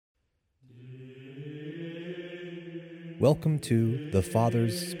Welcome to The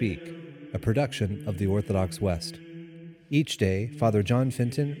Fathers Speak, a production of the Orthodox West. Each day, Father John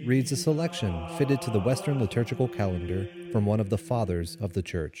Fenton reads a selection fitted to the Western liturgical calendar from one of the Fathers of the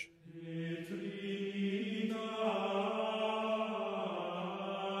Church.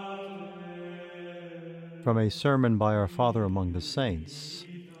 From a sermon by our Father among the Saints,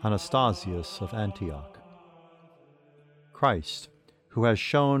 Anastasius of Antioch. Christ, who has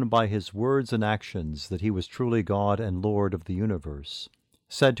shown by his words and actions that he was truly God and Lord of the universe,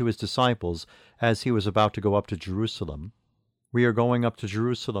 said to his disciples as he was about to go up to Jerusalem, "We are going up to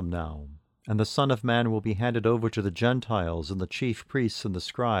Jerusalem now, and the Son of Man will be handed over to the Gentiles and the chief priests and the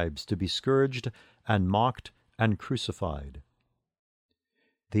scribes to be scourged and mocked and crucified."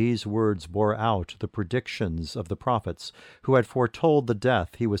 These words bore out the predictions of the prophets who had foretold the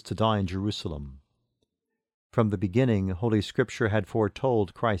death he was to die in Jerusalem. From the beginning, Holy Scripture had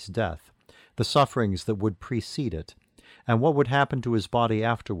foretold Christ's death, the sufferings that would precede it, and what would happen to his body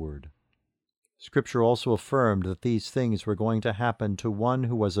afterward. Scripture also affirmed that these things were going to happen to one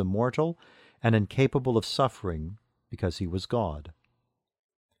who was immortal and incapable of suffering because he was God.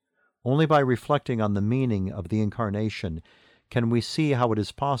 Only by reflecting on the meaning of the Incarnation can we see how it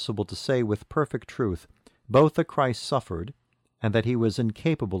is possible to say with perfect truth both that Christ suffered and that he was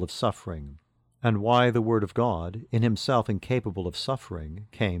incapable of suffering, and why the Word of God, in himself incapable of suffering,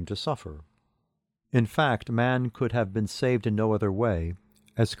 came to suffer. In fact, man could have been saved in no other way,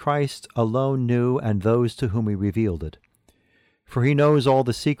 as Christ alone knew and those to whom he revealed it. For he knows all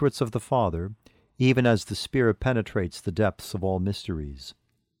the secrets of the Father, even as the Spirit penetrates the depths of all mysteries.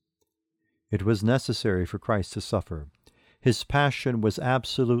 It was necessary for Christ to suffer. His passion was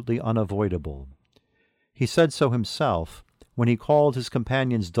absolutely unavoidable. He said so himself when he called his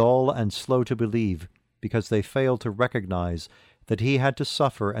companions dull and slow to believe because they failed to recognize that he had to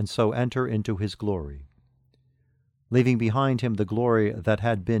suffer and so enter into his glory. Leaving behind him the glory that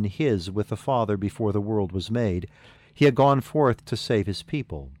had been his with the Father before the world was made, he had gone forth to save his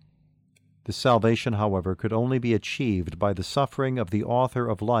people. This salvation, however, could only be achieved by the suffering of the author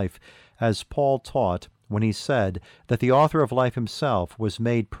of life, as Paul taught when he said that the author of life himself was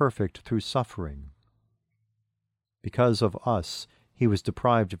made perfect through suffering. Because of us, he was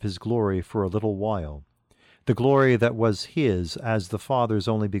deprived of his glory for a little while, the glory that was his as the Father's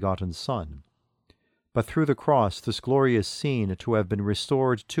only begotten Son. But through the cross, this glory is seen to have been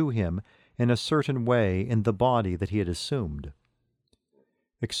restored to him in a certain way in the body that he had assumed.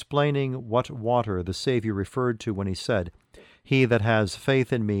 Explaining what water the Savior referred to when he said, "He that has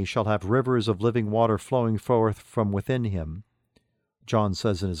faith in me shall have rivers of living water flowing forth from within him," John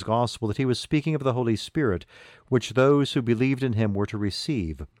says in his Gospel that he was speaking of the Holy Spirit, which those who believed in him were to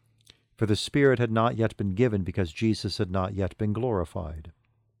receive, for the Spirit had not yet been given because Jesus had not yet been glorified.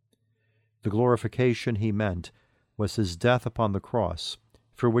 The glorification he meant was his death upon the cross,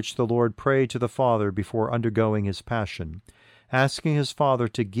 for which the Lord prayed to the Father before undergoing his passion, asking his Father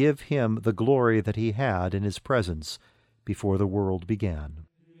to give him the glory that he had in his presence before the world began.